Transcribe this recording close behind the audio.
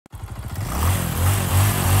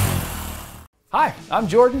Hi, I'm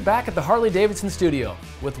Jordan, back at the Harley-Davidson studio.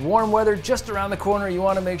 With warm weather just around the corner, you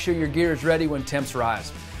want to make sure your gear is ready when temps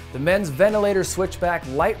rise. The men's Ventilator Switchback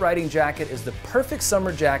light riding jacket is the perfect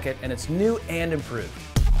summer jacket, and it's new and improved.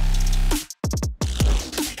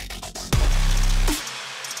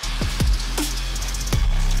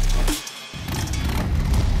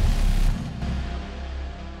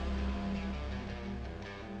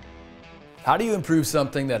 How do you improve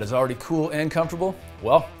something that is already cool and comfortable?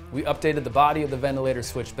 Well, we updated the body of the Ventilator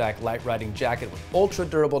Switchback light riding jacket with ultra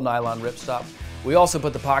durable nylon ripstop. We also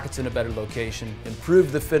put the pockets in a better location,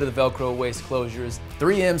 improved the fit of the Velcro waist closures.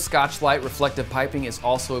 3M Scotch-Lite reflective piping is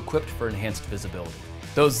also equipped for enhanced visibility.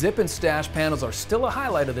 Those zip and stash panels are still a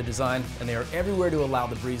highlight of the design, and they are everywhere to allow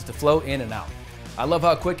the breeze to flow in and out. I love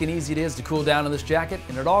how quick and easy it is to cool down in this jacket,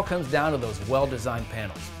 and it all comes down to those well-designed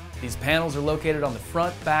panels. These panels are located on the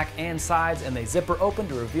front, back, and sides, and they zipper open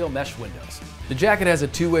to reveal mesh windows. The jacket has a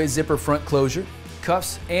two-way zipper front closure,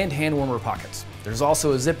 cuffs, and hand warmer pockets. There's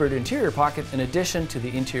also a zippered interior pocket in addition to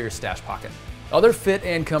the interior stash pocket. Other fit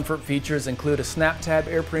and comfort features include a snap tab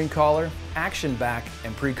airplane collar, action back,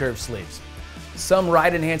 and pre-curved sleeves. Some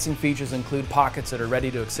ride-enhancing features include pockets that are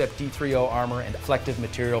ready to accept D3O armor and reflective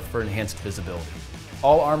material for enhanced visibility.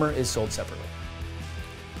 All armor is sold separately.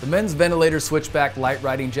 The men's Ventilator Switchback light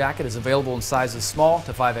riding jacket is available in sizes small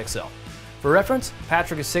to 5XL. For reference,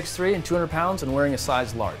 Patrick is 6'3" and 200 pounds and wearing a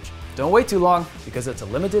size large. Don't wait too long because it's a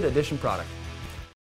limited edition product.